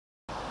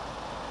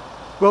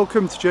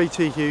Welcome to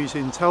JT Hughes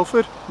in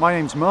Telford. My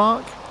name's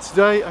Mark.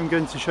 Today I'm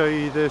going to show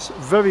you this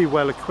very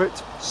well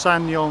equipped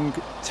SsangYong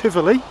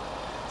Tivoli.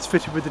 It's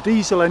fitted with a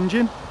diesel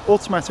engine,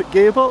 automatic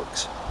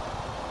gearbox,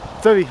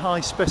 very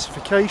high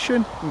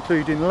specification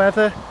including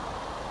leather,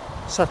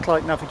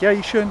 satellite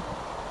navigation,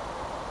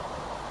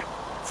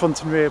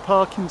 front and rear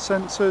parking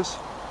sensors,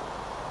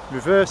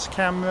 reverse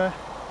camera,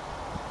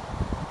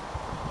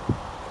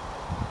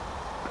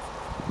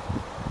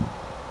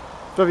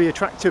 very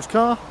attractive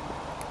car.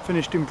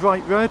 Finished in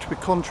bright red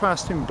with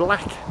contrasting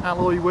black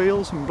alloy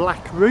wheels and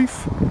black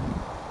roof,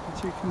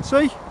 as you can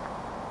see,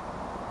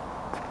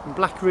 and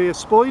black rear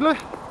spoiler.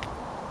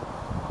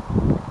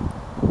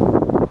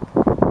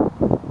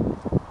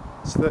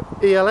 It's the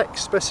ELX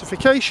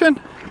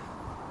specification.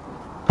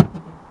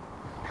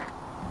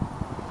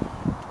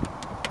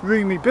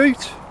 Roomy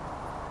boot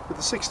with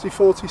a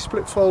 60/40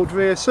 split fold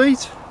rear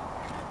seat.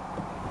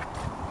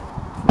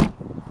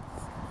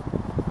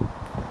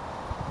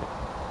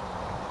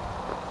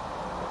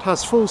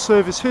 Has full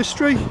service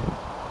history.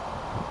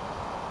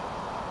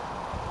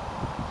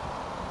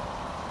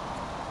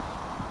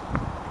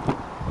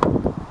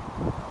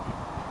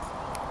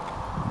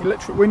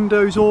 Electric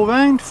windows all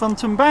round,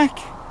 front and back.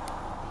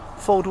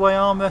 Fold away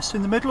armrest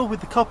in the middle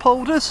with the cup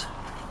holders.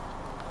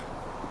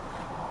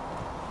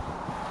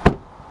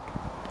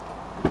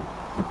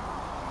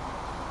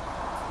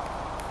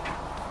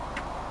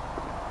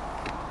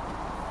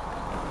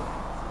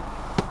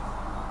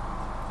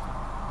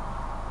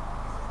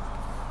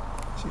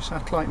 Your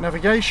satellite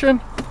navigation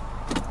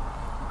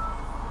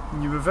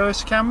and your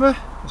reverse camera,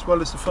 as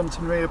well as the front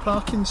and rear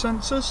parking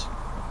sensors.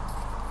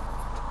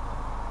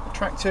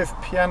 Attractive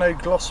piano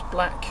gloss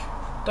black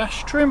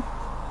dash trim,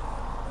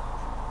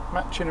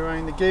 matching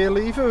around the gear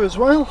lever as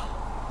well.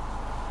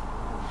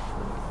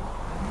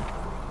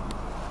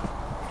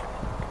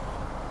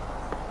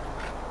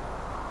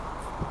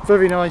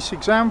 Very nice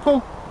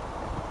example,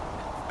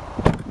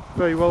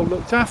 very well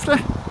looked after.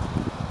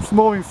 For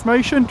more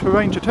information, to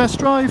arrange a test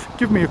drive,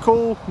 give me a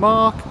call,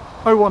 Mark,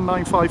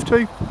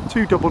 01952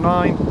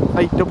 299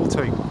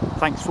 822.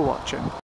 Thanks for watching.